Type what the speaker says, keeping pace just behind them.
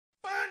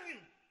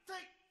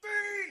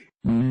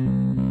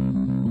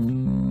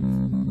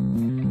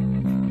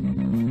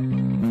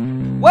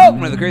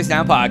Welcome to the Crazy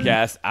Town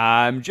Podcast.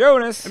 I'm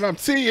Jonas. And I'm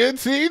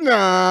TNT9.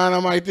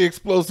 I'm Mike the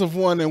Explosive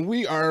One, and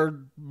we are,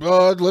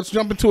 let's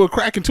jump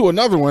into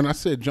another one. I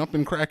said jump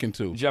and crack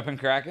into. Jump and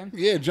cracking?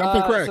 Yeah, jump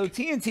and crack. So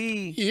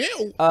TNT,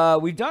 yeah.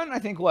 We've done, I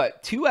think,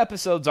 2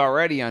 episodes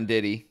already on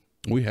Diddy.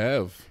 We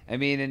have. I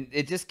mean, and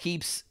it just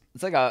keeps,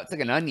 it's like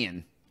an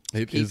onion.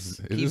 It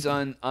keeps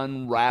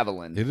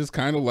unraveling. It is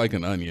kind of like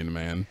an onion,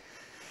 man.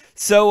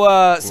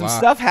 So some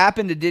stuff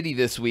happened to Diddy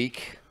this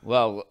week.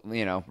 Well,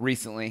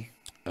 recently.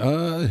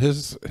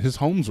 His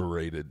homes were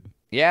raided.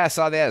 Yeah, I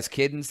saw that. His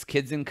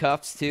kids in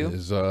cuffs too.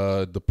 His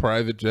the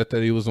private jet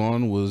that he was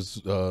on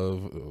was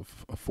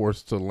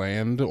forced to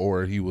land,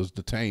 or he was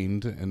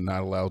detained and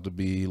not allowed to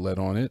be let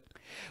on it.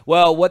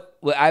 Well,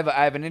 I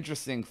have an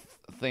interesting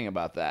thing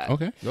about that.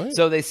 Okay, go ahead.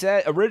 So they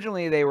said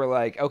originally they were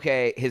like,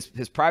 okay, his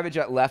private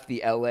jet left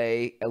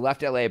LA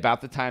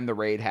about the time the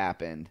raid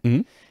happened.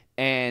 Mm-hmm.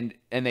 And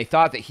they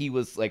thought that he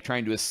was like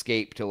trying to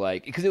escape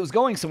to because it was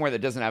going somewhere that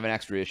doesn't have an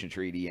extradition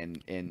treaty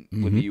in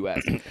with the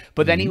U.S.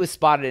 But then he was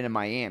spotted in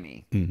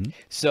Miami. Mm-hmm.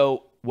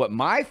 So what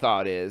my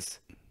thought is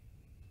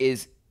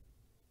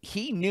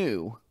he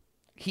knew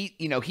he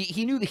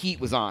knew the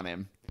heat was on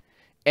him,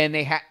 and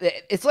they had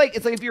it's like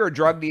if you're a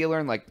drug dealer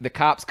and like the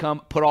cops come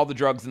put all the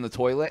drugs in the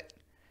toilet.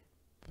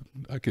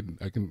 I can,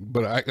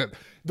 but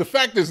the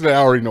fact is that I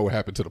already know what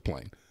happened to the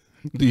plane.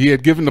 He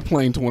had given the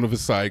plane to one of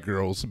his side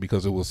girls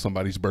because it was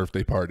somebody's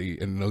birthday party,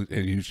 and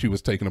she was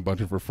taking a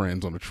bunch of her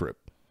friends on a trip.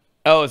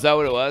 Oh, is that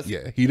what it was?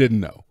 Yeah, he didn't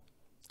know.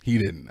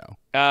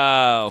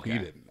 Oh, okay. He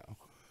didn't know.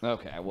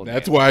 Okay, well,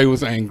 that's why he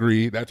was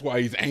angry. That's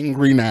why he's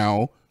angry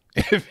now.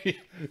 If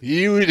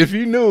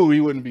he knew,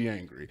 he wouldn't be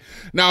angry.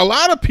 Now, a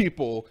lot of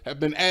people have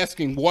been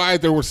asking why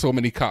there were so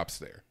many cops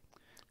there.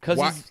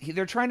 Because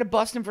they're trying to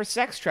bust him for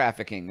sex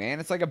trafficking,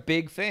 man. It's like a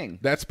big thing.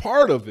 That's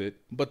part of it.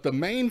 But the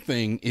main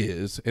thing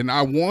is, and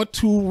I want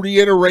to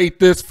reiterate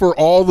this for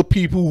all the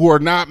people who are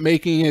not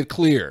making it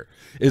clear,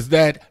 is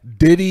that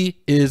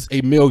Diddy is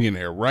a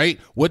millionaire, right?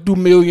 What do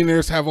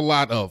millionaires have a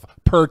lot of?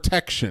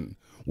 Protection.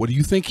 What do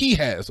you think he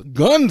has?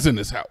 Guns in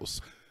his house.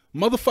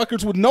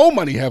 Motherfuckers with no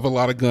money have a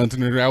lot of guns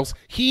in their house.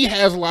 He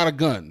has a lot of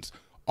guns.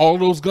 All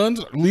those guns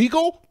are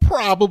legal?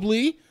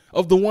 Probably.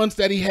 Of the ones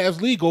that he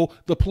has legal,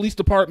 the police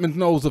department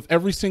knows of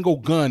every single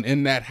gun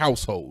in that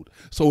household.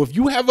 So if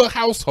you have a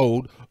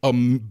household, a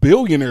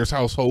billionaire's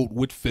household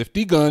with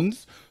 50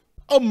 guns,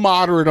 a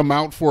moderate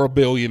amount for a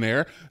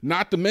billionaire,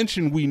 not to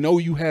mention we know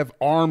you have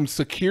armed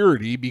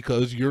security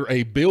because you're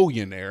a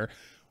billionaire,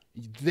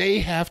 they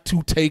have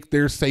to take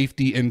their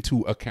safety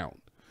into account.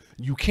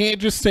 You can't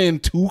just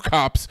send 2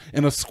 cops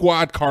in a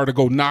squad car to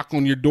go knock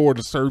on your door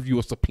to serve you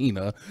a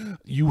subpoena.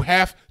 You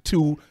have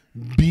to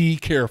be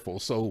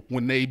careful. So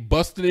when they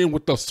busted in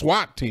with the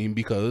SWAT team,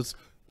 because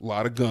a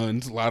lot of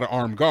guns, a lot of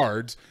armed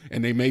guards,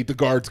 and they made the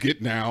guards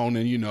get down,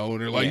 and and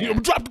they're like,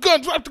 drop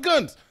the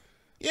guns.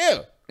 Yeah.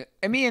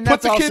 I mean,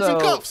 put the kids in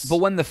cuffs. But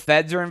when the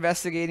feds are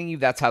investigating you,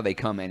 that's how they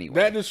come anyway.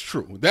 That is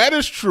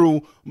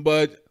true.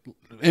 But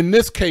in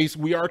this case,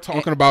 we are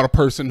talking about a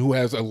person who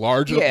has a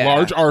large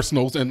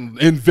arsenals and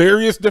in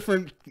various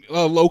different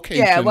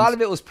locations. Yeah, a lot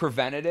of it was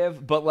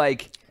preventative, but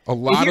like a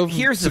lot of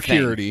here's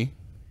security. The thing.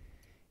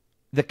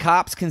 The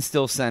cops can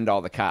still send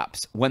all the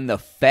cops. When the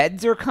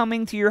feds are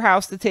coming to your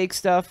house to take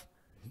stuff,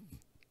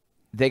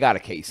 they got a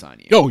case on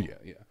you. Oh, yeah.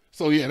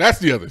 So, yeah, that's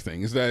the other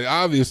thing, is that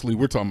obviously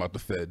we're talking about the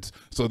feds,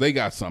 so they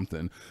got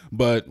something.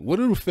 But what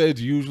do the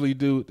feds usually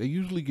do? They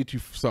usually get you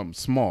something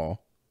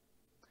small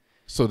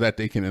so that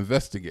they can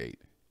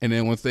investigate. And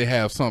then once they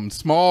have something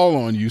small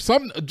on you,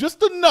 something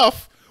just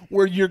enough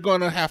where you're going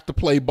to have to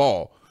play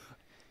ball.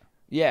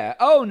 Yeah.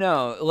 Oh,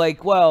 no.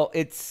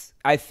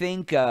 I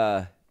think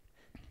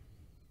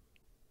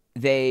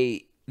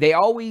they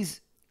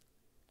always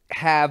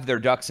have their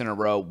ducks in a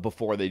row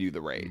before they do the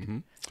raid.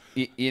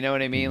 Mm-hmm. You know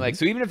what I mean? Mm-hmm. Like,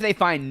 so even if they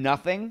find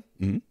nothing,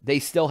 they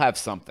still have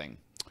something.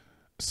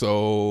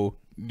 So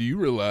do you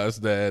realize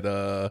that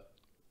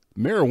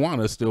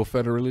marijuana is still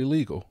federally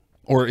legal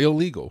or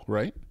illegal,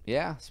 right?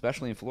 Yeah,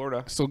 especially in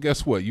Florida. So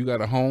guess what? You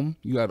got a home.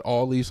 You got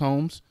all these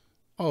homes.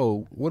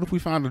 Oh, what if we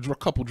found a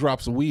couple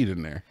drops of weed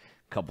in there?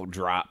 Couple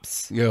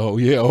drops. Oh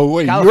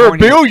wait, you're a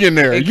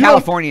billionaire. In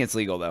California, it's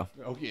legal though.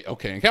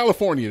 Okay. In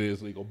California, it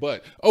is legal.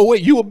 But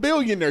wait, you a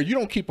billionaire? You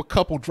don't keep a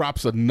couple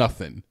drops of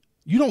nothing.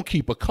 What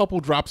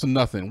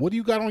do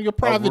you got on your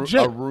private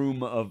jet? A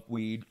room of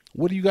weed.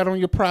 What do you got on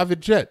your private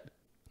jet?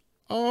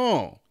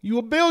 Oh, you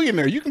a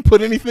billionaire. You can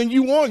put anything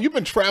you want. You've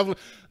been traveling.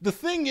 The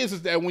thing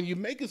is that when you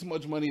make as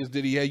much money as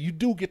Diddy had, you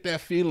do get that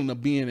feeling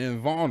of being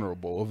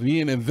invulnerable, of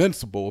being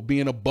invincible, of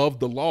being above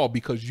the law,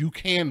 because you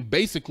can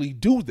basically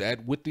do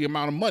that with the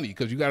amount of money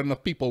because you got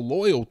enough people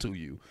loyal to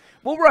you.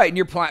 Well, right, and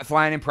you're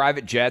flying in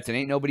private jets and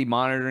ain't nobody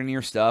monitoring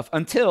your stuff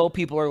until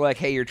people are like,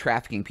 hey, you're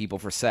trafficking people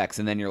for sex,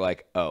 and then you're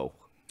like, oh,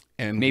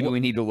 and maybe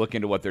we need to look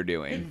into what they're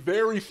doing. And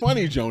very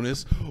funny,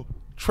 Jonas.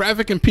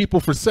 Trafficking people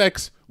for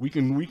sex, we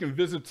can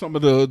visit some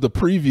of the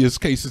previous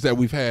cases that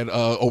we've had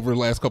over the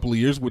last couple of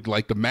years with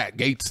like the Matt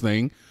Gaetz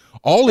thing.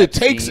 All it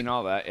takes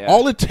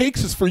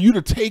is for you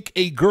to take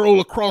a girl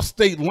across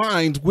state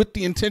lines with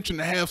the intention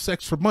to have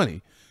sex for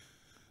money.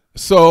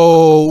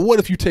 So what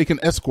if you take an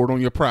escort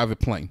on your private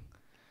plane?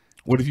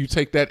 What if you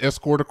take that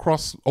escort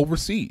across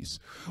overseas?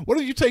 What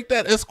if you take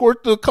that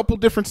escort to a couple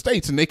different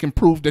states and they can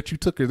prove that you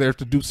took her there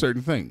to do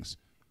certain things?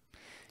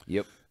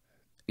 Yep.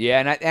 Yeah,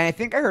 and I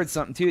think I heard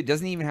something too. It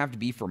doesn't even have to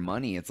be for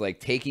money. It's like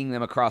taking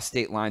them across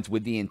state lines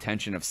with the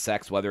intention of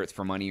sex, whether it's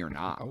for money or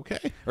not.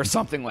 Okay. Or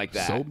something like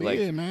that. So be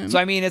it, man. So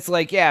I mean, it's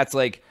like, yeah, it's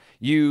like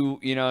you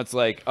know, it's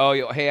like,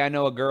 oh, hey, I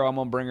know a girl. I'm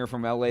gonna bring her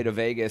from LA to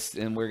Vegas,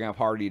 and we're gonna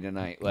party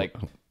tonight. Like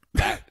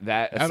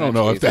that. I don't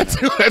know if that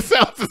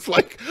sounds just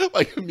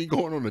like me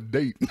going on a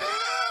date.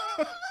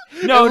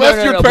 No,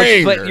 you're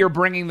paying but her. you're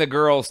bringing the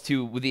girls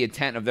with the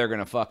intent of they're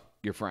gonna fuck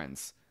your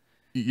friends.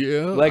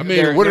 Yeah, like I mean,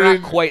 they're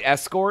not quite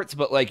escorts,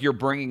 but like you're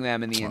bringing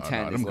them, and the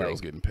intent them is girls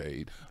like, getting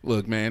paid.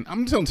 Look, man,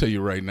 I'm gonna tell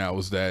you right now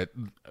is that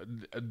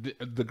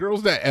the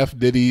girls that F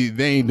Diddy,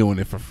 they ain't doing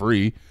it for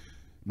free.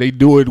 They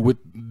do it with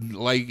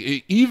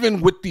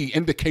even with the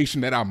indication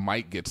that I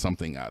might get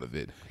something out of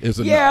it is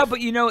enough. Yeah, but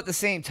you know, at the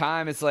same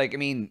time, it's like, I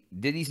mean,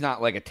 Diddy's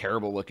not like a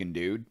terrible looking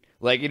dude.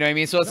 Like, you know what I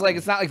mean? So it's like,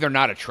 it's not like they're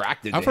not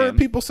attracted to him. I've heard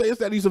people say is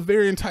that he's a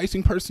very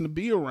enticing person to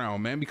be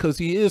around, man, because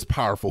he is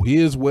powerful. He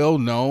is well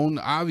known.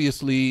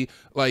 Obviously,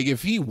 like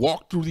if he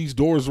walked through these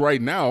doors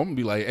right now, I'm gonna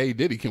be like, hey,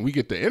 Diddy, can we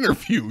get the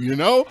interview? You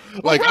know,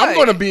 like right. I'm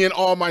gonna be in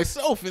awe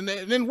myself, and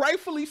then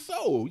rightfully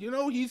so. You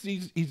know,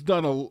 he's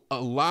done a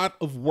lot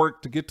of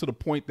work to get to the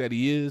point that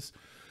he is.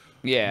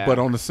 Yeah. But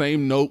on the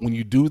same note, when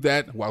you do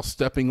that while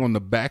stepping on the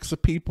backs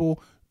of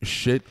people,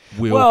 shit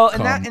will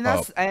come up. And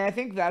I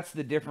think that's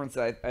the difference.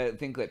 I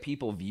think that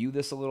people view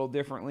this a little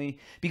differently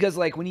because,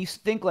 like, when you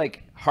think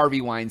like Harvey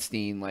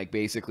Weinstein, like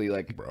basically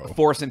like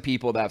forcing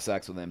people to have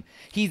sex with him,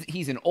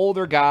 he's an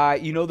older guy.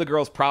 You know, the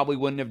girls probably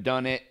wouldn't have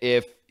done it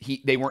if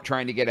they weren't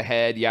trying to get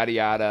ahead. Yada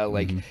yada.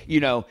 Like you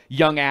know,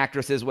 young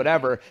actresses,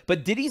 whatever.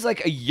 But Diddy's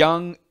like a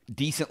young,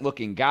 decent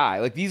looking guy.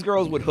 Like these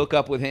girls would hook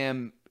up with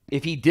him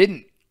if he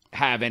didn't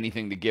have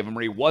anything to give them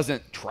or he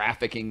wasn't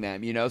trafficking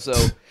them, you know? So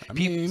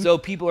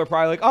people are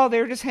probably like, oh,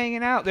 they're just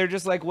hanging out. They're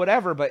just like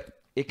whatever, but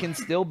it can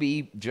still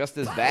be just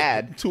as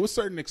bad. To a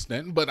certain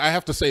extent, but I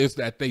have to say is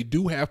that they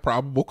do have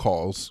probable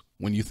cause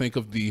when you think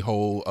of the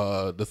whole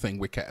the thing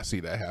with Cassie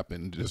that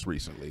happened just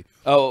recently.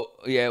 Oh,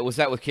 yeah. Was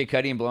that with Kid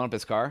Cudi and blowing up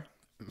his car?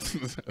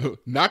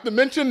 Not to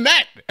mention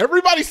that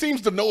everybody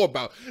seems to know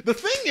about. The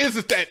thing is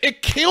that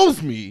it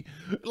kills me.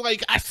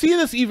 Like I see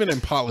this even in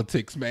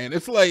politics, man.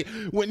 It's like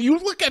when you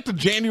look at the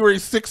January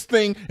 6th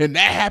thing and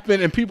that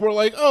happened and people are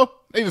like, oh,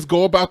 they just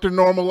go about their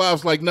normal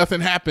lives like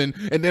nothing happened.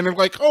 And then they're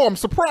like, oh, I'm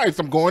surprised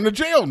I'm going to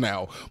jail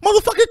now.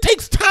 Motherfucker, it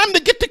takes time to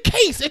get the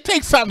case. It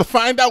takes time to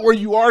find out where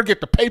you are, get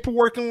the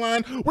paperwork in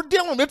line. We're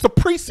dealing with, it's a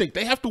precinct.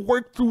 They have to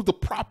work through the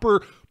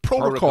proper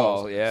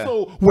protocols. Yeah.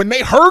 So when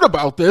they heard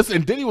about this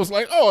and Diddy was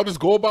like, oh, I'll just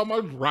go about my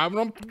driving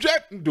on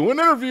jet and doing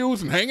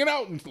interviews and hanging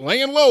out and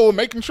laying low and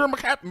making sure my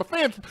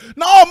fans,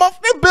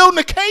 they're building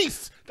a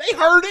case. They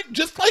heard it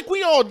just like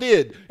we all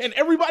did. And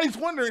everybody's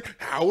wondering,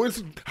 how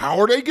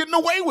are they getting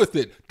away with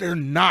it? They're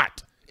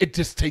not. It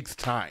just takes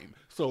time.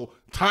 So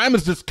time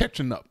is just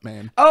catching up,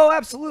 man. Oh,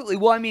 absolutely.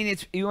 Well, I mean,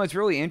 it's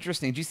really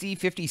interesting. Did you see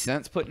 50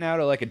 Cent's putting out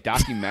a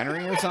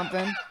documentary or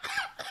something?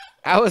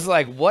 I was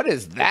like, what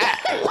is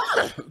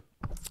that?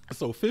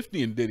 So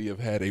 50 and Diddy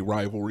have had a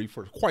rivalry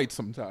for quite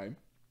some time.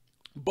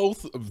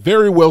 Both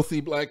very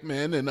wealthy black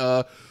men, and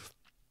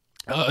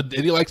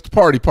Diddy likes to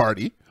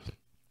party.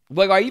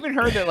 Like I even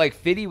heard that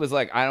 50 was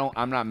like,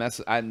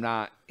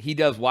 he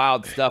does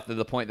wild stuff to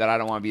the point that I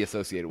don't want to be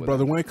associated with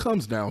Brother, him. When it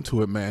comes down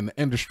to it, man,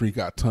 the industry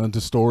got tons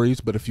of stories,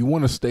 but if you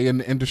want to stay in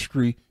the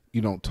industry,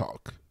 you don't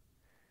talk.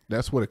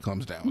 That's what it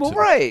comes down to. Well,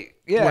 right.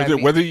 Yeah.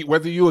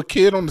 Whether you're a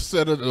kid on the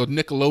set of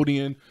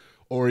Nickelodeon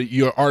or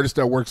you're an artist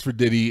that works for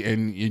Diddy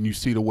and you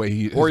see the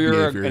way or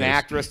you're an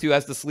actress who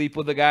has to sleep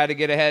with a guy to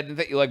get ahead.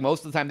 And like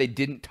most of the time they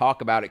didn't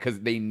talk about it because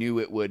they knew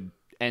it would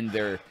end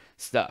their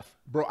stuff.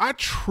 Bro, I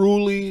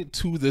truly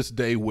to this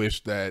day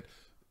wish that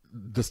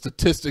the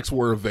statistics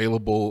were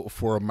available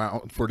for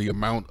the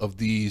amount of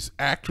these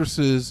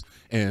actresses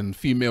and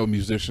female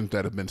musicians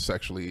that have been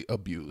sexually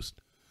abused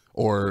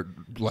or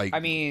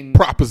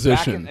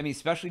proposition.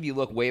 Especially if you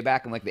look way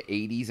back in the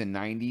 80s and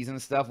 90s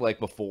and stuff,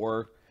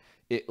 before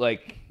it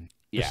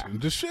yeah.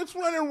 This shit's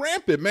running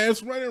rampant, man.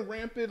 It's running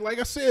rampant. Like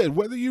I said,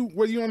 whether you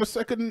on the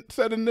second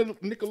set of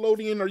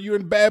Nickelodeon or you're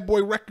in Bad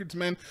Boy Records,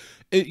 man,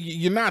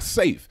 you're not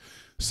safe.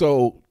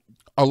 So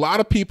a lot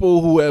of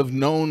people who have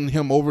known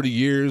him over the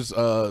years,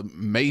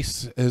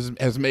 Mace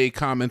has made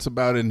comments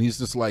about it, and he's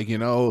just like,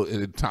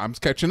 time's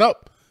catching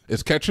up.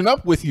 It's catching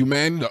up with you,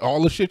 man.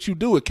 All the shit you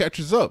do, it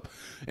catches up.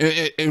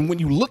 And when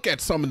you look at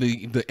some of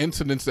the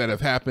incidents that have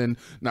happened,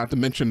 not to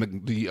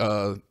mention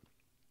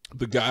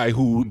the guy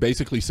who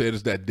basically said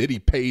is that Diddy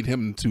paid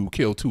him to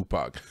kill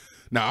Tupac.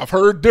 Now, I've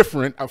heard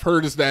different. I've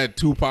heard is that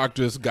Tupac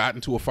just got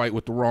into a fight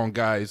with the wrong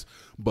guys,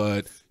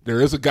 but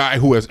there is a guy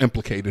who has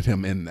implicated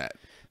him in that.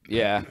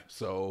 Yeah.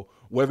 So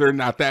Whether or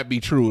not that be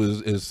true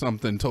is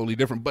something totally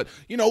different. But,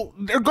 you know,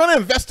 they're going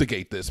to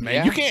investigate this, man.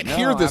 Yeah, you can't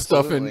hear this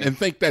stuff and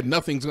think that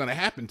nothing's going to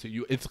happen to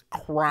you. It's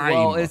crime.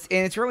 Well,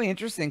 it's really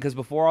interesting because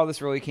before all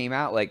this really came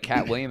out, like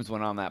Cat Williams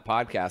went on that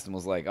podcast and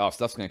was like, "Oh,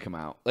 stuff's going to come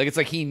out." Like it's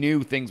like he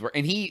knew things were,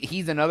 and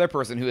he's another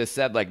person who has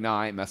said like, "No,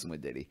 I ain't messing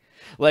with Diddy."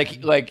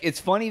 Like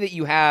it's funny that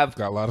you have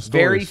got a lot of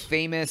very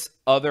famous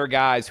other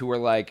guys who are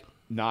like,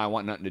 "No, I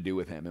want nothing to do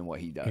with him and what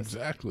he does."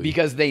 Exactly.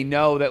 Because they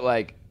know that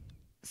like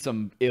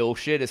some ill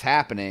shit is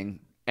happening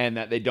and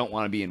that they don't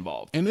want to be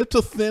involved. And it's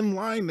a thin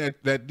line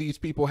that these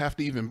people have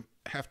to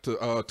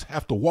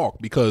walk,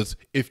 because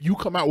if you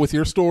come out with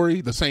your story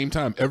the same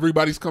time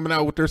everybody's coming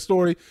out with their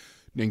story,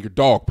 then you're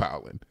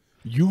dogpiling.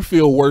 You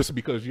feel worse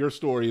because your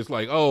story is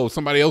like, oh,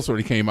 somebody else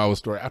already came out with a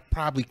story. I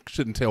probably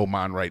shouldn't tell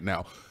mine right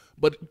now.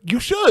 But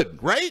you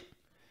should, right?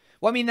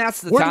 Well, I mean, that's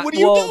the time. What do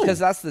you do? Because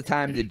that's the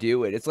time to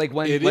do it. It's like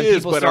when it when is,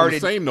 people but started. on the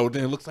same note,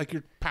 then it looks like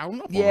you're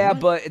piling up. Yeah, on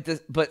them, right?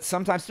 but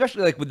sometimes,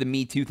 especially like with the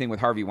Me Too thing with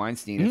Harvey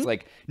Weinstein, it's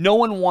like no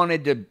one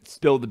wanted to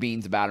spill the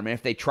beans about him, and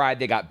if they tried,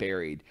 they got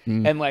buried.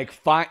 And like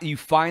you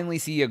finally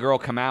see a girl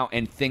come out,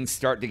 and things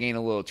start to gain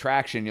a little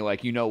traction. You're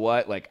like, you know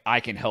what? Like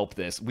I can help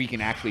this. We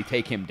can actually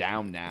take him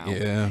down now.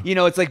 Yeah. You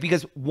know, it's like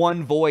because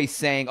one voice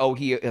saying, "Oh,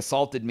 he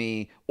assaulted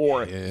me,"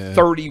 or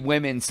 30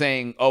 women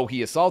saying, "Oh,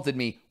 he assaulted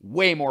me,"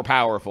 way more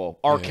powerful.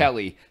 R.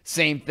 Kelly,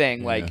 same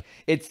thing. Like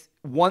it's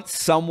once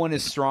someone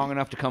is strong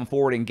enough to come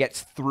forward and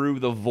gets through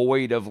the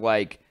void of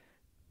like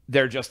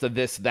they're just a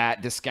this,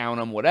 that, discount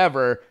them,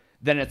 whatever,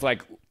 then it's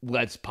like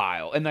let's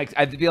pile. And like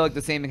I feel like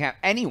the same thing happens.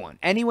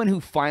 Anyone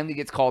who finally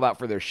gets called out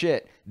for their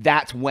shit,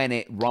 that's when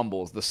it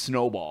rumbles, the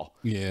snowball.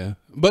 Yeah,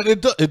 but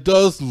it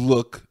does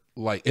look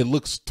like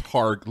looks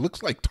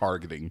like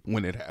targeting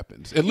when it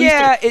happens. At least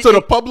to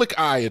the public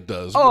eye, it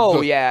does.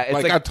 Oh yeah, it's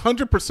like I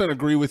 100%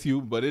 agree with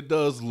you, but it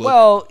does look.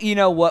 Well, you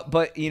know what?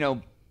 But you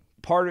know,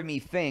 part of me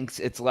thinks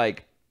it's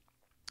like,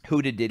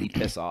 who did Diddy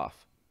piss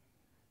off?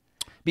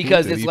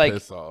 Because it's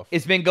like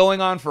it's been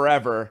going on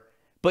forever.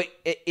 But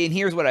and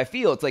here's what I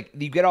feel: it's like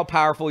you get all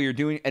powerful, you're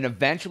doing, and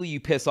eventually you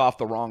piss off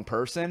the wrong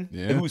person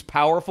who's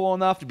powerful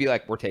enough to be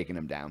like, we're taking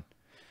him down,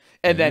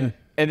 and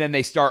then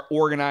they start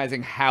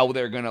organizing how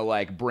they're gonna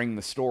like bring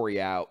the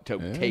story out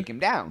to take him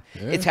down.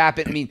 It's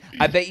happened. I mean,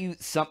 I bet you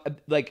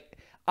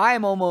I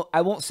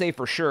won't say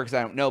for sure because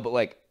I don't know, but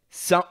like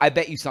I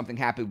bet you something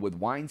happened with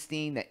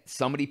Weinstein, that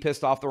somebody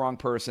pissed off the wrong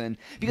person,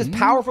 because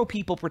powerful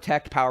people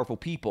protect powerful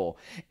people.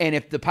 And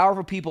if the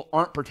powerful people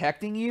aren't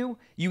protecting you,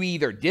 you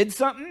either did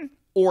something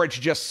or it's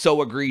just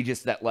so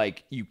egregious that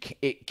like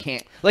it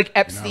can't. Like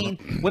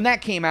Epstein, when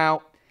that came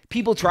out,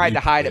 people tried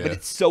to hide it, but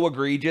it's so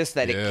egregious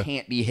that it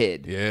can't be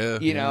hid.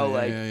 You know,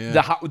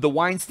 the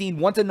Weinstein,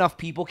 once enough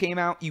people came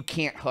out, you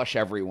can't hush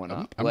everyone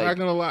up. I'm not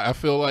gonna lie. I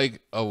feel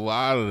like a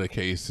lot of the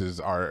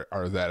cases are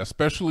that,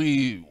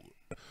 especially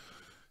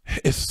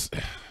it's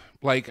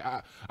like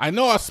I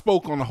know I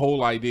spoke on the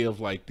whole idea of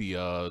like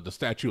the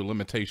statute of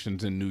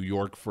limitations in New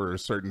York for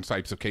certain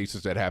types of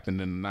cases that happened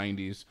in the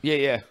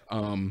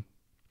 90s.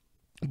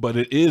 But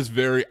it is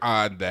very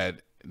odd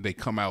that they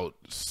come out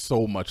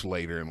so much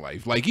later in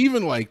life. Like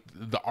even like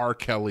the R.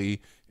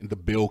 Kelly and the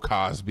Bill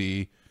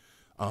Cosby.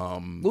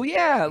 Well,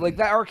 yeah, like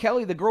that R.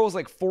 Kelly, the girl was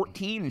like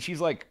 14 and she's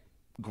like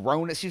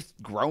she's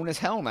grown as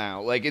hell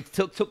now. Like it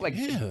took like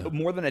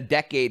more than a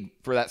decade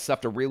for that stuff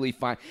to really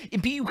find.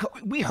 And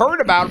we heard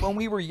about it when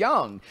we were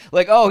young.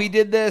 Like, oh, he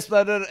did this,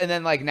 blah, blah, blah, and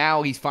then like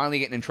now he's finally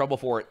getting in trouble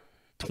for it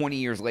 20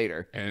 years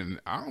later. And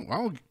I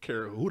don't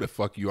care who the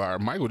fuck you are.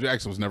 Michael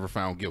Jackson was never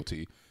found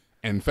guilty.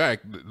 In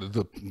fact,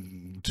 the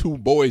two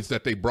boys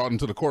that they brought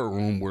into the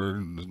courtroom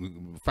were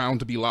found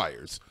to be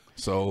liars.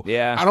 So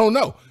I don't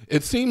know.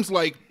 It seems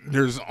like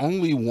there's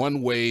only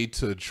one way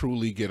to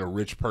truly get a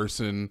rich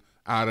person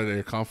out of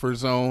their comfort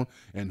zone,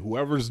 and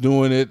whoever's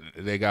doing it,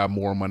 they got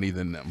more money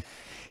than them.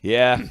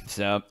 Yeah,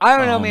 so I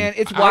don't know, man.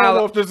 It's wild. I don't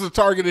know if there's a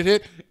targeted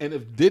hit, and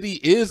if Diddy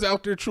is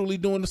out there truly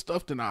doing the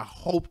stuff, then I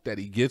hope that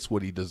he gets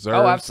what he deserves.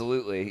 Oh,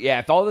 absolutely. Yeah,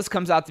 if all this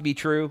comes out to be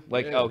true,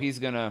 like, oh, he's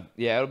gonna,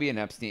 it'll be an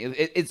Epstein.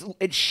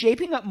 It's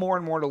shaping up more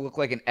and more to look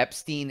like an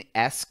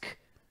Epstein-esque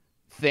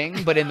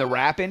thing, but in the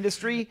rap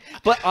industry.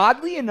 But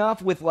oddly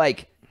enough, with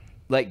like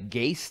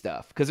gay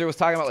stuff, because there was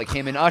talking about like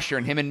him and Usher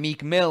and him and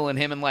Meek Mill and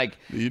him and like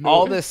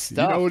all this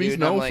stuff. You know what he's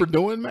known for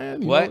doing,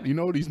 man? You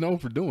know what he's known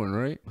for doing,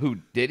 right? Who,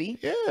 Diddy?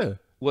 Yeah.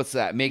 What's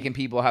that? Making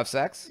people have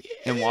sex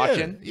and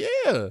watching?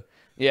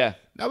 Yeah.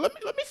 Now let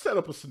me set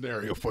up a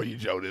scenario for you,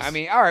 Jonas. I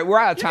mean, all right, we're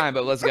out of time,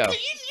 but let's go. Let me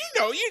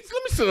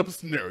set up a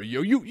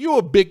scenario. You're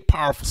a big,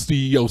 powerful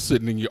CEO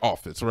sitting in your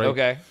office, right?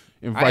 Okay.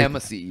 I am a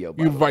CEO.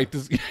 You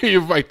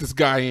invite this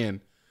guy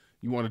in.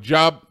 You want a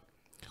job?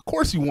 Of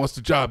course he wants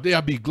the job.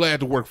 I'll be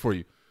glad to work for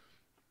you.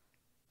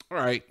 All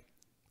right.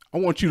 I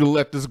want you to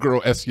let this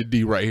girl S your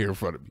D right here in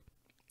front of me.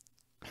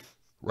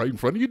 Right in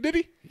front of you,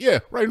 Diddy? Yeah,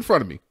 right in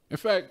front of me. In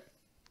fact,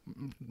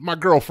 my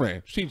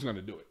girlfriend, she's going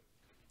to do it.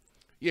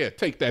 Yeah,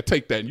 take that.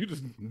 And you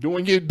just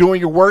doing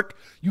your work.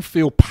 You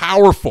feel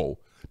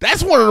powerful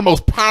That's one of the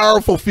most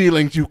powerful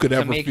feelings you could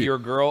ever make feel. your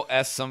girl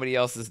S somebody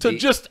else's To date.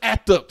 just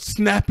at the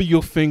snap of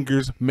your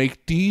fingers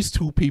make these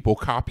two people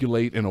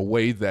copulate in a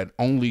way that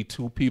only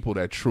two people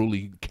that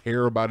truly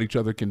care about each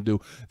other can do.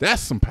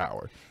 That's some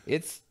power.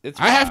 It's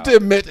I have to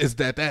admit is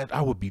that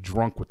I would be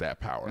drunk with that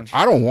power.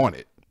 I don't want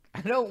it.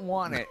 I don't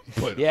want it.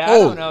 But yeah, I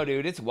don't know,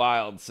 dude. It's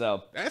wild.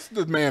 So that's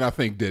the man I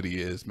think Diddy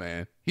is,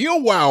 man. He a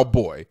wild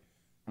boy.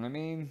 I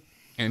mean,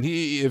 and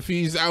if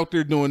he's out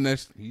there doing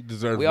this, he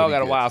deserves. We all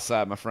got a wild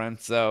side, my friend.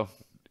 So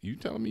you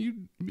telling me you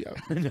be out?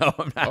 No,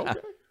 I'm not. Okay.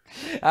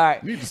 All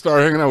right. You need to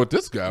start hanging out with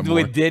this guy more.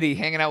 With Diddy,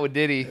 hanging out with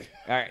Diddy.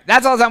 All right.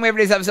 That's all the time we have for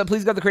today's episode.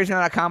 Please go to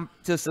creationnow.com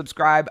to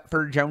subscribe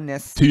for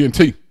Jonas.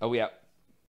 TNT. Oh, we out.